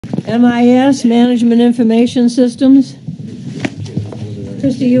MIS, Management Information Systems.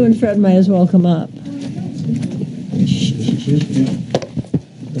 Christy, you and Fred might as well come up.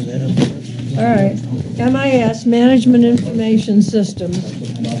 All right, MIS, Management Information Systems.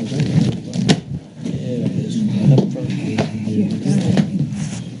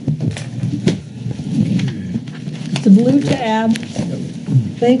 It's a blue tab.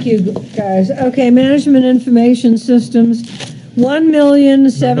 Thank you, guys. Okay, Management Information Systems,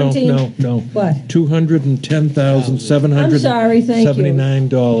 $1,017,000. No. What? $210,779. I'm sorry, thank you.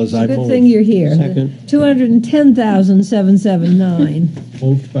 $79. I Good moved. thing you're here. Second. $210,779.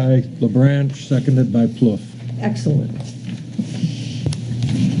 Moved by LaBranch, seconded by Plouffe. Excellent.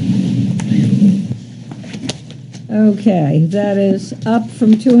 Okay, that is up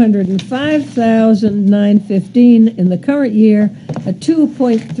from $205,915 in the current year, a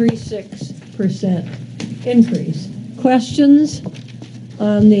 2.36% increase. Questions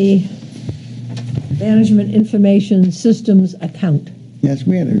on the Management Information Systems account? Yes,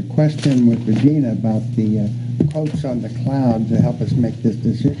 we had a question with Regina about the quotes on the cloud to help us make this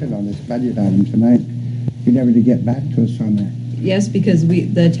decision on this budget item tonight. You never did get back to us on that. Yes, because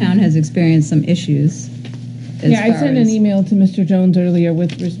the town has experienced some issues. Yeah, I sent an email to Mr. Jones earlier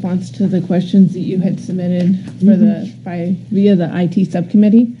with response to the questions that you had submitted for via the IT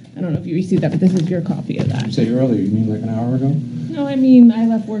subcommittee. I don't know if you received that, but this is your copy of that. You say earlier, you mean like an hour ago? No, I mean, I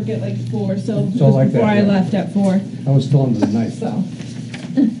left work at like 4, so it was like that, before I yeah. left at 4. I was still under the knife. So.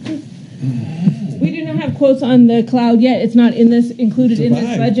 We do not have quotes on the cloud yet. It's not included in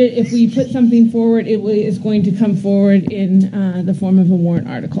this budget. If we put something forward, it is going to come forward in the form of a warrant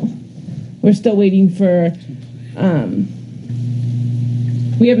article. We're still waiting for,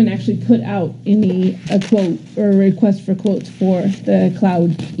 we haven't actually put out a quote or a request for quotes for the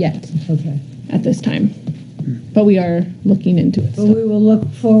cloud yet. Okay. At this time. But we are looking into it. But we will look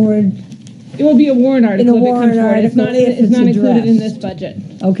forward. It will be a warrant article if it comes forward. It's not included in this budget.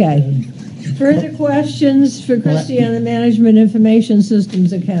 Okay. Further questions for Christie on the Management Information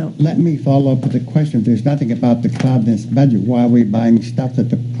Systems account? Let me follow up with a question. If there's nothing about the cloud in this budget, why are we buying stuff that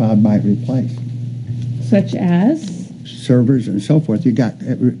the cloud might replace? Such as? Servers and so forth. You got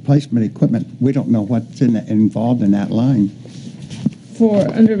replacement equipment. We don't know what's involved in that line. For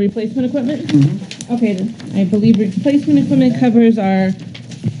under replacement equipment? Mm-hmm. Okay, I believe replacement equipment covers our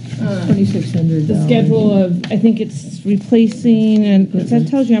 $2,600. the schedule of, I think it's replacing, and that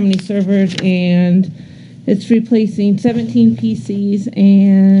tells you how many servers, and it's replacing 17 PCs,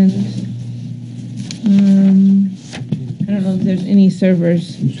 and I don't know if there's any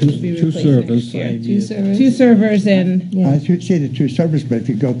servers to be replaced next year. Two servers, and I should say the 2 servers, but if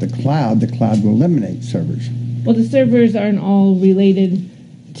you go to the cloud will eliminate servers. well, the servers aren't all related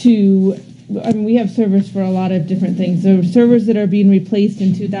to, I mean, we have servers for a lot of different things. The servers that are being replaced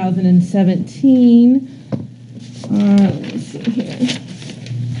in 2017, let me see here.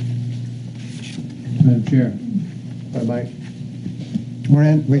 Madam Chair. Mike.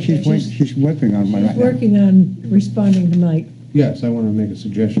 She's working on one right now. Working on responding to Mike. Yes, I want to make a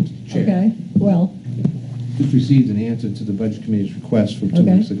suggestion to the Chair. Okay, well, Just received an answer to the Budget Committee's request from 2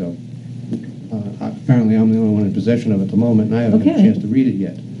 Okay. weeks ago. Apparently, I'm the only one in possession of it at the moment, and I haven't had a Okay. chance to read it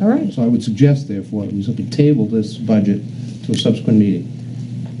yet. all right. So I would suggest, therefore, that we simply table this budget to a subsequent meeting.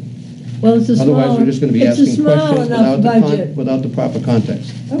 Well, it's a small, Otherwise, we're just going to be it's a asking small questions enough budget. without the proper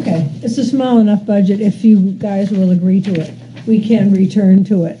context. Okay, it's a small enough budget. If you guys will agree to it, we can return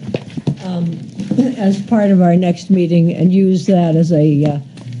to it as part of our next meeting and use that as a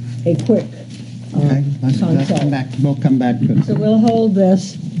quick Okay, let's come back. We'll come back to it. So we'll hold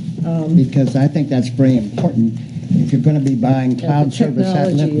this. Because I think that's very important. If you're going to be buying cloud service,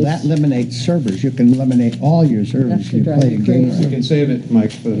 that eliminates servers. You can eliminate all your servers. That You could drive play a you game. crazy. You can save it,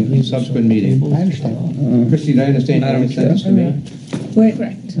 Mike, for the subsequent meeting. I understand. Christie, I understand you want to send this to me. Wait,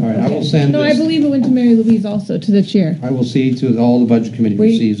 Correct. All right, I will send No, I this. believe it went to Mary Louise also, to the chair. I will see to all the Budget Committee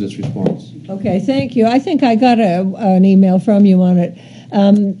We- receives this response. okay, thank you. I think I got an email from you on it.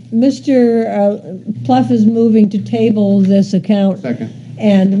 Mr. Plouffe is moving to table this account. Second.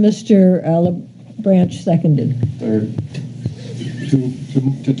 And Mr. LaBranch seconded. Third.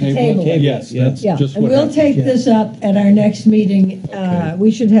 To Table it. Yes, that's Yeah, just and what we'll happened. take this up at our next meeting. We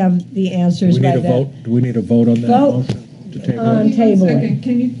should have the answers We by need a then. vote. Do we need a vote on that Vote motion? To table on it? tabling.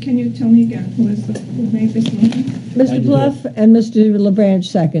 Can you tell me again who made this motion? Mr. Plouffe and Mr. LaBranch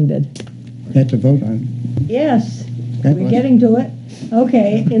seconded. That's a vote on Yes, That we're was- getting to it.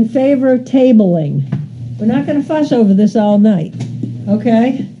 Okay, in favor of tabling. We're not going to fuss over this all night,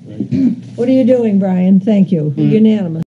 okay? What are you doing, Brian? Thank you. Unanimous.